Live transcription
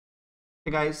Hey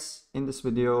guys, in this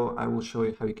video I will show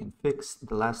you how you can fix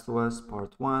The Last of Us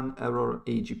Part 1 error.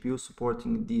 A GPU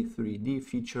supporting D3D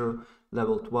feature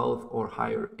level 12 or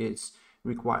higher is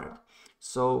required.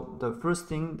 So the first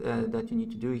thing that you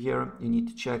need to do here, you need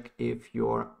to check if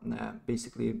your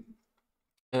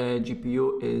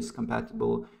GPU is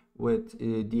compatible with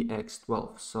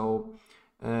DX12. So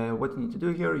what you need to do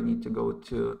here, you need to go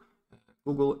to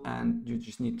Google and you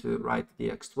just need to write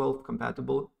DX12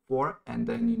 compatible for, and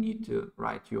then you need to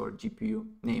write your GPU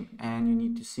name, and you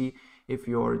need to see if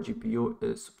your GPU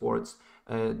supports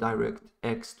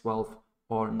DirectX 12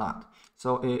 or not.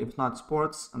 So if not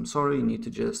supports, I'm sorry, you need to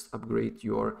just upgrade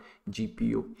your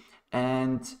GPU.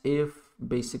 And if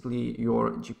basically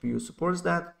your GPU supports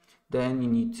that, then you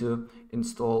need to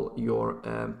install your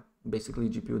basically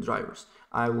GPU drivers.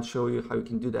 I will show you how you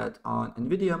can do that on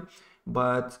NVIDIA,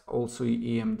 but also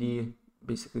AMD,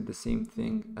 basically the same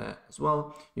thing as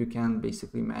well. You can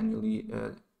basically manually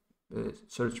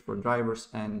search for drivers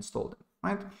and install them,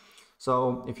 right?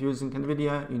 So if you're using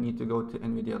NVIDIA, you need to go to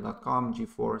nvidia.com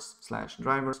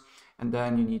GeForce/drivers, and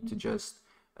then you need to just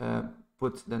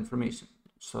put the information.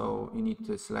 So you need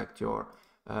to select your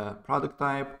product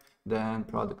type, then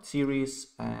product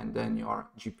series, and then your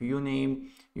GPU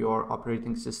name, your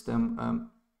operating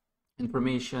system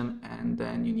information, and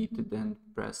then you need to then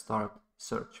press start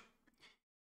search.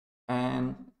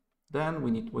 And then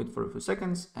we need to wait for a few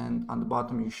seconds, and on the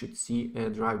bottom you should see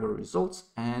driver results,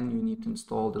 and you need to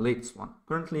install the latest one.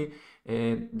 Currently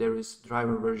there is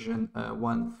driver version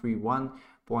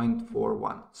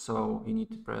 131.41, so you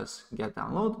need to press get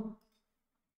download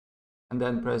and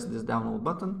then press this download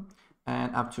button,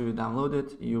 and after you download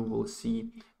it you will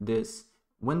see this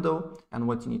window. And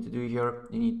what you need to do here,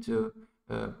 you need to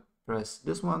press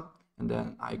this one and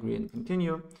then I agree and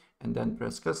continue, and then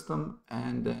press custom,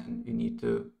 and then you need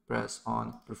to press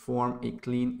on perform a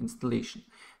clean installation.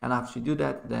 And after you do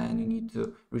that, then you need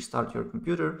to restart your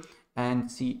computer and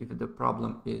see if the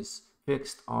problem is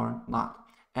fixed or not.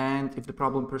 And if the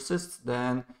problem persists,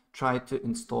 then try to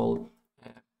install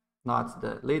not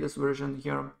the latest version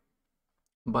here,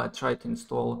 but try to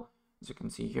install, as you can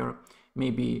see here,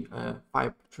 maybe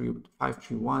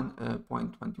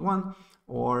 531.21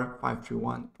 or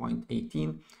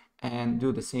 531.18, and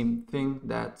do the same thing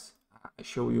that I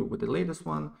show you with the latest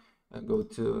one. Go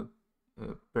to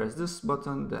press this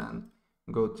button, then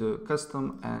go to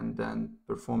custom, and then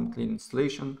perform clean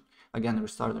installation. Again,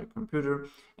 restart your computer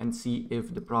and see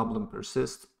if the problem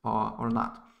persists or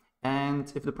not.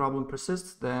 And if the problem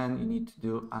persists, then you need to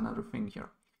do another thing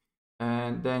here.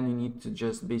 And then you need to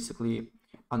just basically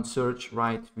on search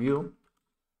right view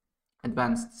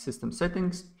advanced system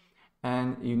settings,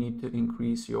 and you need to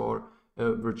increase your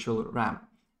virtual RAM,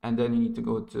 and then you need to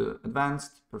go to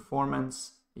advanced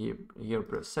performance. Here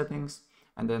press settings,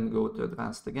 and then go to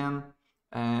advanced again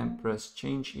and press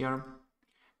change here,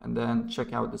 and then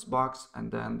check out this box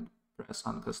and then press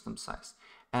on custom size.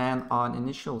 And on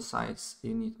initial size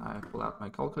you need, I pull out my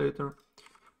calculator,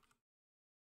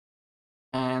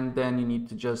 and then you need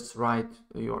to just write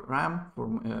your RAM.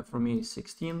 For me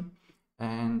 16,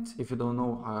 and if you don't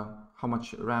know how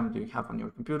much RAM do you have on your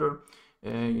computer,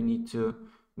 you need to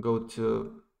go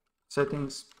to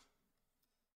settings,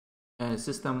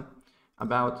 system,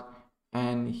 about,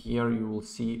 and here you will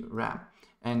see RAM.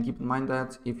 And keep in mind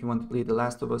that if you want to play The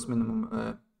Last of Us,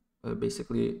 minimum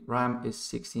basically RAM is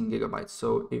 16 gigabytes.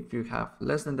 So if you have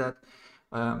less than that,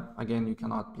 again, you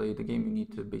cannot play the game. You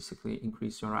need to basically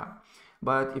increase your RAM.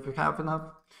 But if you have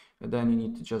enough, then you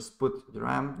need to just put the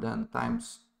RAM then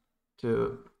times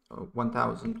to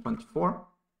 1024,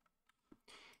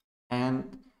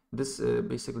 and this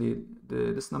basically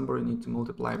this number you need to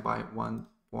multiply by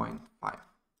 1.5,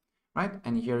 right?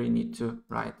 And here you need to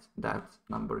write that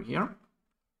number here,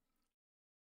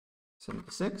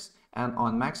 76. And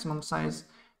on maximum size,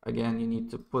 again, you need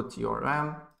to put your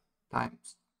RAM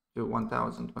times to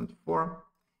 1024,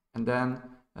 and then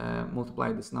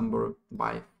multiply this number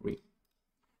by 3,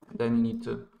 and then you need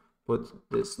to put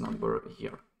this number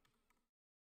here,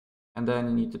 and then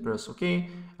you need to press OK,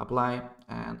 apply,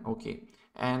 and OK,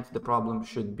 and the problem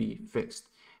should be fixed.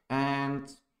 And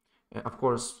of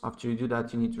course, after you do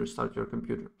that, you need to restart your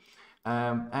computer.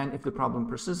 And if the problem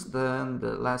persists, then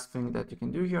the last thing that you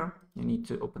can do here, you need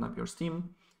to open up your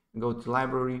Steam, go to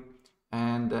library,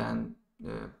 and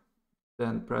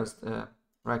then press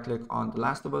right click on The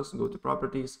Last of Us, go to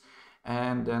properties,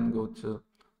 and then go to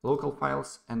local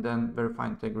files, and then verify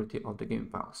integrity of the game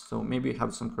files. So maybe you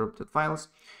have some corrupted files,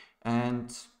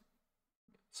 and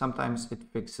sometimes it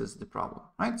fixes the problem,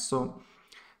 right? So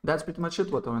that's pretty much it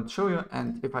what I want to show you,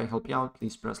 and if I help you out,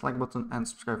 please press like button and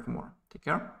subscribe for more. Take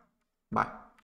care, bye.